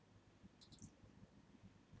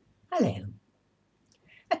Hello.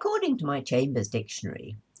 According to my Chambers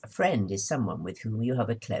Dictionary, a friend is someone with whom you have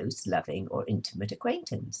a close, loving, or intimate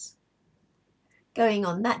acquaintance. Going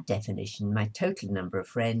on that definition, my total number of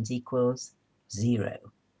friends equals 0.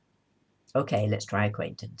 Okay, let's try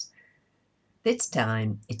acquaintance. This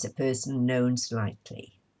time, it's a person known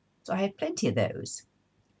slightly. So I have plenty of those.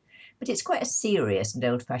 But it's quite a serious and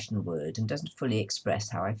old-fashioned word and doesn't fully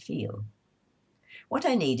express how I feel. What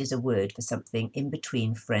I need is a word for something in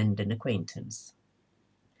between friend and acquaintance.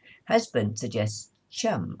 Husband suggests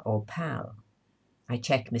chum or pal. I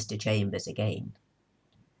check Mr. Chambers again.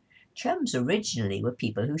 Chums originally were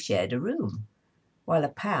people who shared a room, while a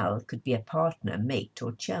pal could be a partner, mate,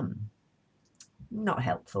 or chum. Not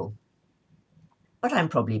helpful. But I'm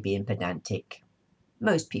probably being pedantic.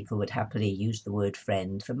 Most people would happily use the word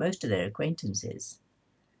friend for most of their acquaintances.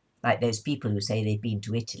 Like those people who say they've been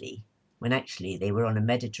to Italy, when actually they were on a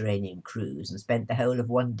Mediterranean cruise and spent the whole of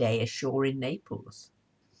one day ashore in Naples.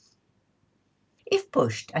 If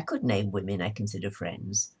pushed, I could name women I consider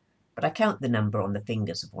friends, but I count the number on the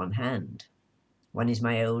fingers of one hand. One is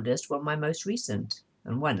my oldest, one my most recent,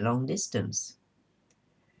 and one long distance.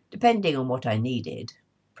 Depending on what I needed,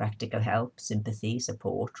 practical help, sympathy,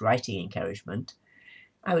 support, writing encouragement,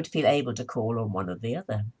 I would feel able to call on one or the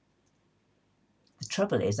other. The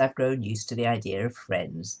trouble is I've grown used to the idea of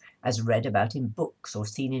friends as read about in books or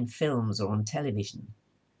seen in films or on television.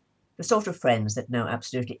 The sort of friends that know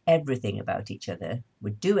absolutely everything about each other,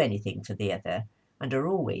 would do anything for the other, and are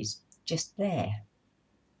always just there.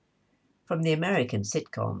 From the American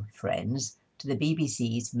sitcom Friends to the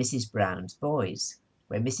BBC's Mrs. Brown's Boys,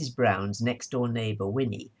 where Mrs. Brown's next-door neighbour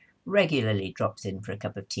Winnie regularly drops in for a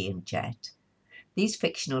cup of tea and chat, these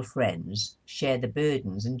fictional friends share the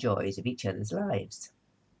burdens and joys of each other's lives.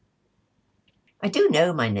 I do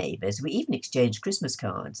know my neighbours, we even exchange Christmas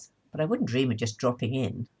cards, but I wouldn't dream of just dropping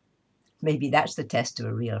in. Maybe that's the test of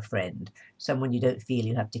a real friend, someone you don't feel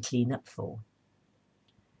you have to clean up for.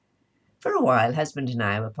 For a while, husband and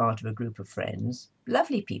I were part of a group of friends,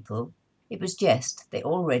 lovely people. It was just they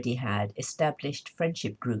already had established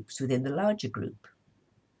friendship groups within the larger group.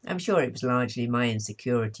 I'm sure it was largely my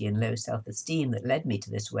insecurity and low self-esteem that led me to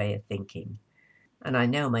this way of thinking, and I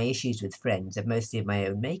know my issues with friends are mostly of my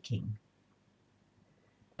own making.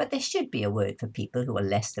 But there should be a word for people who are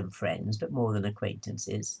less than friends but more than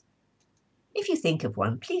acquaintances. If you think of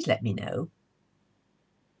one, please let me know.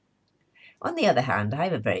 On the other hand, I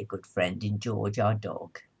have a very good friend in George, our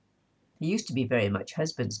dog. He used to be very much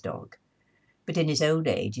husband's dog, but in his old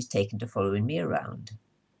age he's taken to following me around.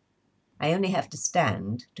 I only have to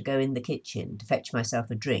stand to go in the kitchen to fetch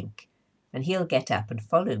myself a drink, and he'll get up and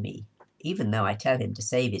follow me, even though I tell him to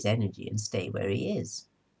save his energy and stay where he is.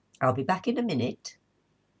 I'll be back in a minute.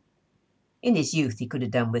 In his youth he could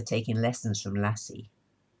have done with taking lessons from Lassie.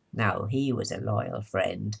 Now he was a loyal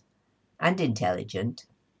friend, and intelligent.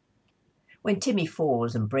 When Timmy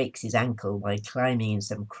falls and breaks his ankle while climbing in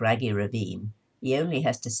some craggy ravine, he only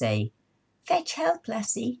has to say, "Fetch help,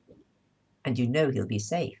 Lassie," and you know he'll be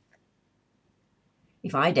safe.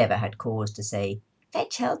 If I'd ever had cause to say,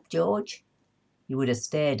 "Fetch help, George," he would have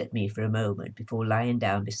stared at me for a moment before lying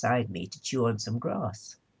down beside me to chew on some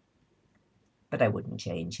grass. But I wouldn't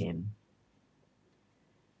change him.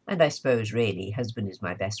 And I suppose, really, husband is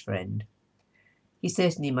my best friend. He's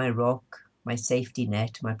certainly my rock, my safety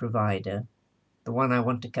net, my provider, the one I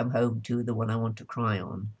want to come home to, the one I want to cry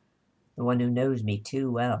on, the one who knows me too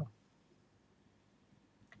well.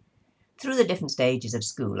 Through the different stages of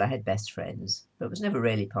school I had best friends, but was never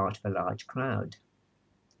really part of a large crowd.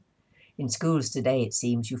 In schools today it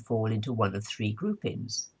seems you fall into one of three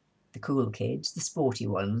groupings: the cool kids, the sporty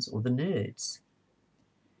ones, or the nerds.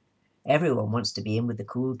 Everyone wants to be in with the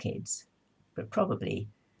cool kids, but probably,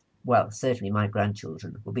 well, certainly my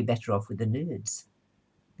grandchildren will be better off with the nerds.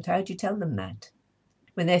 But how do you tell them that?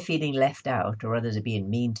 When they're feeling left out or others are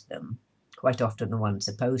being mean to them, quite often the ones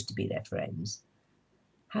supposed to be their friends,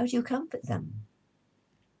 how do you comfort them?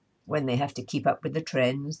 When they have to keep up with the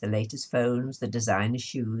trends, the latest phones, the designer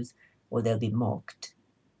shoes, or they'll be mocked,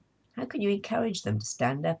 how can you encourage them to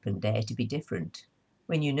stand up and dare to be different,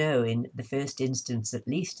 when you know in the first instance at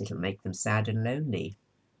least it'll make them sad and lonely?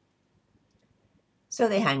 So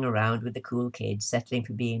they hang around with the cool kids, settling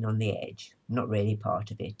for being on the edge, not really part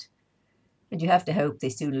of it. And you have to hope they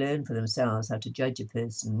soon learn for themselves how to judge a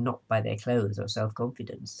person not by their clothes or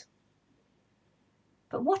self-confidence.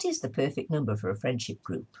 But what is the perfect number for a friendship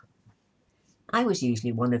group? I was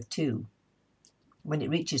usually one of two. When it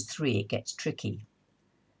reaches 3, it gets tricky.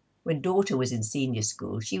 When daughter was in senior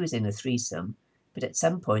school, she was in a threesome, but at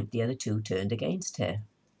some point the other two turned against her.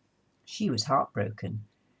 She was heartbroken.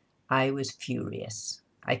 I was furious.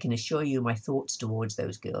 I can assure you my thoughts towards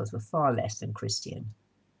those girls were far less than Christian.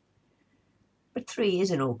 But 3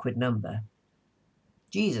 is an awkward number.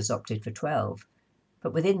 Jesus opted for 12,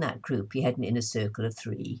 but within that group he had an inner circle of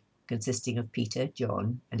 3, consisting of Peter,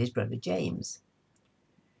 John, and his brother James.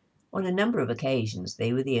 On a number of occasions,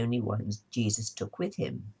 they were the only ones Jesus took with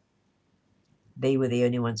him. They were the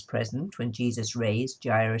only ones present when Jesus raised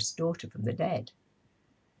Jairus' daughter from the dead.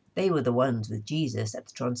 They were the ones with Jesus at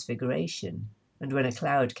the Transfiguration, and when a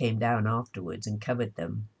cloud came down afterwards and covered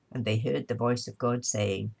them, and they heard the voice of God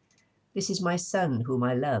saying, "This is my Son whom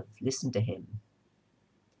I love, listen to him."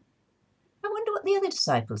 I wonder what the other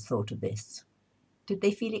disciples thought of this. Did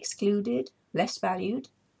they feel excluded, less valued?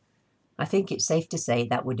 I think it's safe to say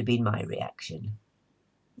that would have been my reaction.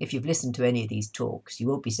 If you've listened to any of these talks, you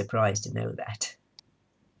won't be surprised to know that.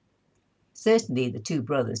 Certainly, the 2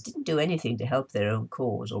 brothers didn't do anything to help their own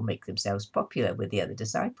cause or make themselves popular with the other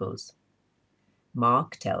disciples.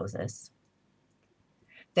 Mark tells us,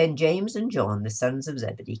 "Then James and John, the sons of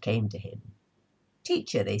Zebedee, came to him.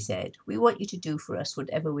 'Teacher,' they said, 'we want you to do for us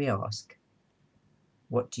whatever we ask.'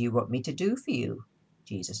 'What do you want me to do for you?'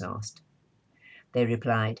 Jesus asked. They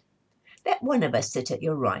replied, 'Let one of us sit at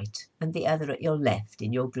your right and the other at your left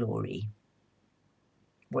in your glory.'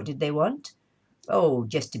 What did they want? Oh,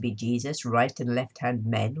 just to be Jesus' right and left-hand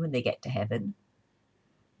men when they get to heaven.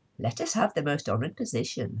 Let us have the most honoured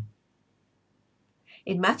position."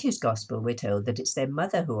 In Matthew's Gospel, we're told that it's their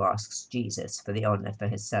mother who asks Jesus for the honour for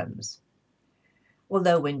his sons.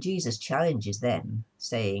 Although when Jesus challenges them,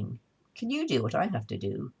 saying, "Can you do what I have to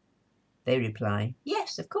do?" they reply,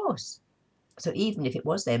 "Yes, of course." So even if it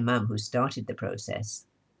was their mum who started the process,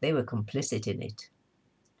 they were complicit in it.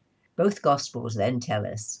 Both Gospels then tell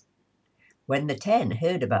us, when the 10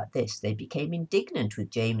 heard about this, they became indignant with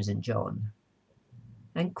James and John,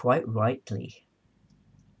 and quite rightly.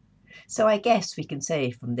 So I guess we can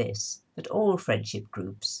say from this that all friendship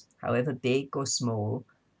groups, however big or small,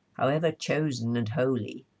 however chosen and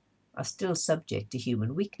holy, are still subject to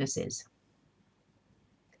human weaknesses.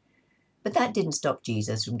 But that didn't stop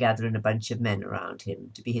Jesus from gathering a bunch of men around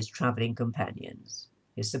him to be his travelling companions,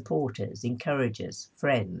 his supporters, encouragers,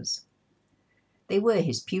 friends. They were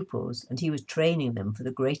his pupils, and he was training them for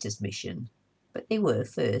the greatest mission, but they were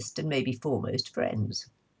first and maybe foremost friends.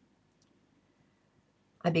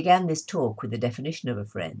 I began this talk with the definition of a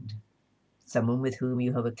friend, someone with whom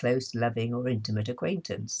you have a close, loving, or intimate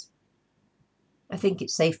acquaintance. I think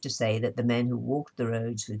it's safe to say that the men who walked the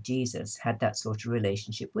roads with Jesus had that sort of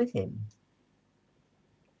relationship with him.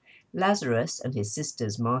 Lazarus and his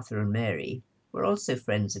sisters Martha and Mary were also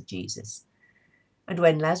friends of Jesus, and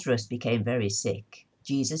when Lazarus became very sick,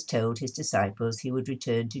 Jesus told his disciples he would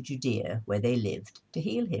return to Judea, where they lived, to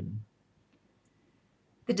heal him.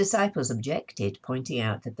 The disciples objected, pointing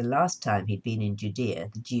out that the last time he'd been in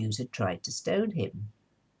Judea, the Jews had tried to stone him.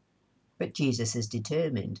 But Jesus is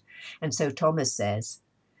determined, and so Thomas says,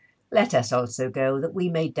 "Let us also go, that we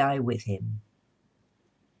may die with him."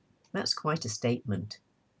 That's quite a statement.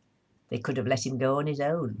 They could have let him go on his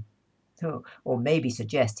own, or maybe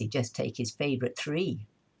suggest he just take his favourite 3.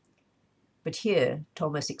 But here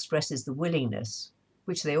Thomas expresses the willingness,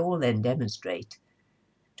 which they all then demonstrate,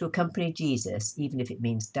 to accompany Jesus even if it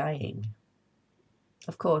means dying.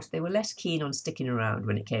 Of course, they were less keen on sticking around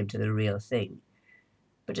when it came to the real thing,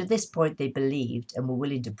 but at this point they believed and were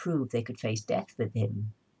willing to prove they could face death with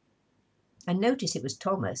him. And notice it was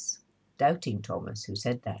Thomas, doubting Thomas, who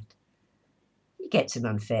said that. He gets an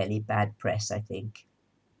unfairly bad press, I think.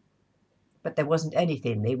 But there wasn't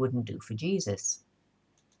anything they wouldn't do for Jesus.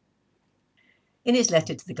 In his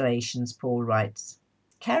letter to the Galatians, Paul writes,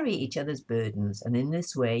 "Carry each other's burdens, and in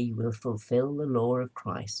this way you will fulfill the law of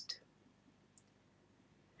Christ."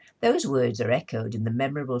 Those words are echoed in the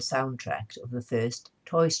memorable soundtrack of the first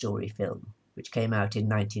Toy Story film, which came out in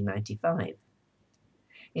 1995.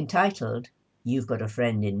 Entitled, "You've Got a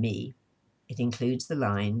Friend in Me," it includes the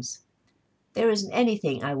lines, "There isn't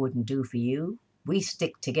anything I wouldn't do for you. We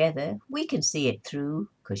stick together, we can see it through,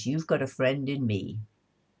 'cause you've got a friend in me."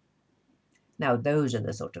 Now those are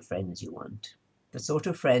the sort of friends you want, the sort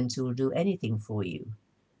of friends who will do anything for you.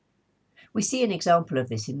 We see an example of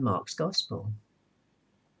this in Mark's Gospel.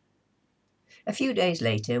 A few days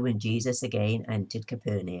later, when Jesus again entered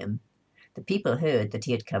Capernaum, the people heard that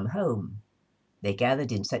he had come home. They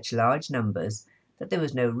gathered in such large numbers that there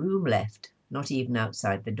was no room left, not even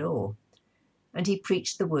outside the door, and he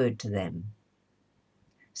preached the word to them.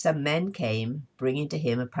 Some men came, bringing to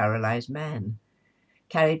him a paralyzed man,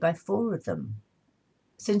 carried by 4 of them.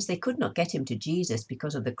 Since they could not get him to Jesus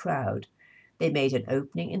because of the crowd, they made an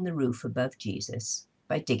opening in the roof above Jesus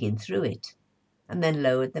by digging through it, and then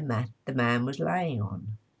lowered the mat the man was lying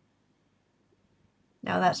on.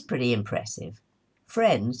 Now that's pretty impressive.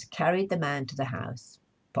 Friends carried the man to the house,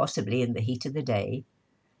 possibly in the heat of the day,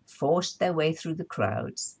 forced their way through the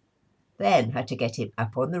crowds, then had to get him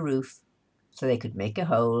up on the roof so they could make a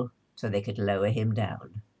hole so they could lower him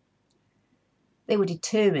down. They were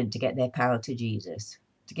determined to get their pal to Jesus,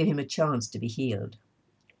 to give him a chance to be healed.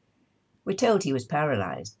 We're told he was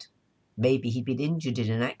paralyzed. Maybe he'd been injured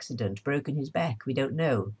in an accident, broken his back, we don't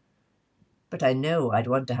know. But I know I'd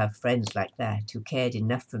want to have friends like that who cared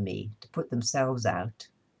enough for me to put themselves out,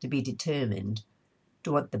 to be determined,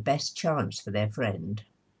 to want the best chance for their friend.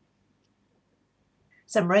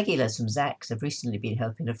 Some regulars from Zach's have recently been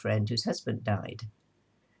helping a friend whose husband died.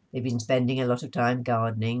 They've been spending a lot of time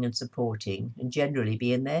gardening and supporting and generally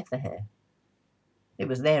being there for her. It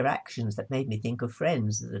was their actions that made me think of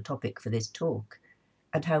friends as a topic for this talk,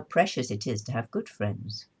 and how precious it is to have good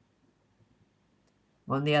friends.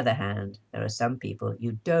 On the other hand, there are some people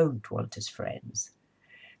you don't want as friends.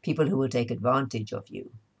 People who will take advantage of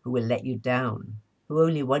you, who will let you down, who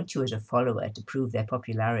only want you as a follower to prove their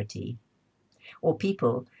popularity. Or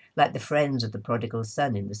people like the friends of the prodigal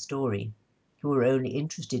son in the story, who are only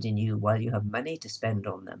interested in you while you have money to spend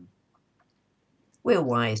on them. We're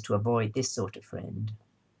wise to avoid this sort of friend.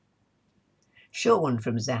 Sean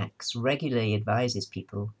from Zach's regularly advises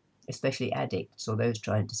people, especially addicts or those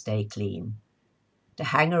trying to stay clean, to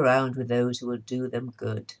hang around with those who will do them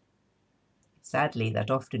good. Sadly,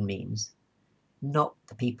 that often means not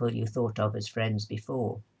the people you thought of as friends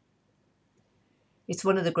before. It's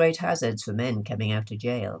one of the great hazards for men coming out of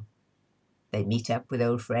jail. They meet up with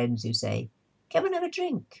old friends who say, "Come and have a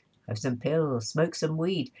drink, have some pills, smoke some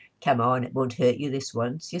weed. Come on, it won't hurt you this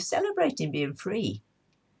once. You're celebrating being free."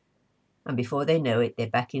 And before they know it, they're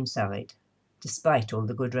back inside, despite all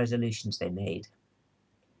the good resolutions they made.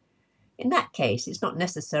 In that case, it's not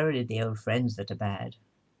necessarily the old friends that are bad,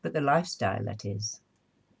 but the lifestyle that is.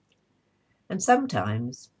 And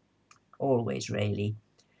sometimes, always really,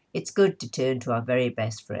 it's good to turn to our very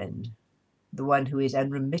best friend, the one who is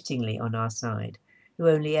unremittingly on our side, who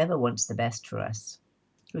only ever wants the best for us,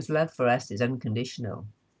 whose love for us is unconditional.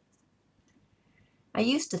 I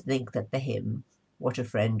used to think that the hymn, "What a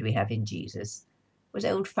Friend We Have in Jesus," was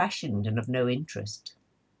old-fashioned and of no interest.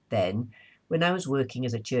 Then, when I was working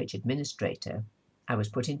as a church administrator, I was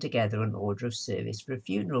putting together an order of service for a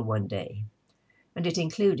funeral one day, and it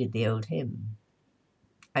included the old hymn.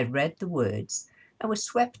 I read the words and was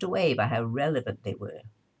swept away by how relevant they were.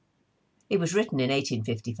 It was written in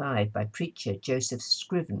 1855 by preacher Joseph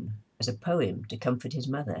Scriven as a poem to comfort his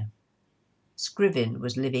mother. Scriven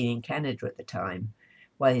was living in Canada at the time,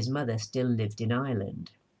 while his mother still lived in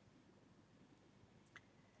Ireland.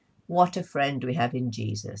 What a friend we have in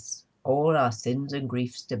Jesus, all our sins and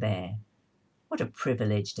griefs to bear. What a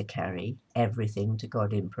privilege to carry everything to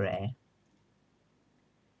God in prayer.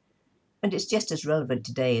 And it's just as relevant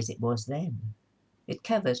today as it was then. It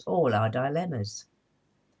covers all our dilemmas.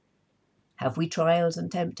 Have we trials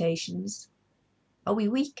and temptations? Are we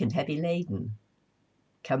weak and heavy laden,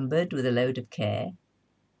 cumbered with a load of care?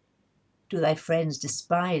 Do thy friends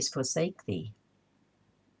despise, forsake thee?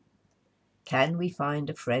 Can we find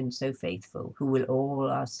a friend so faithful, who will all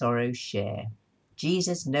our sorrows share?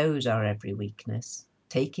 Jesus knows our every weakness.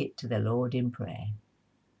 Take it to the Lord in prayer.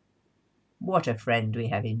 What a friend we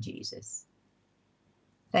have in Jesus.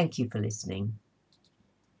 Thank you for listening.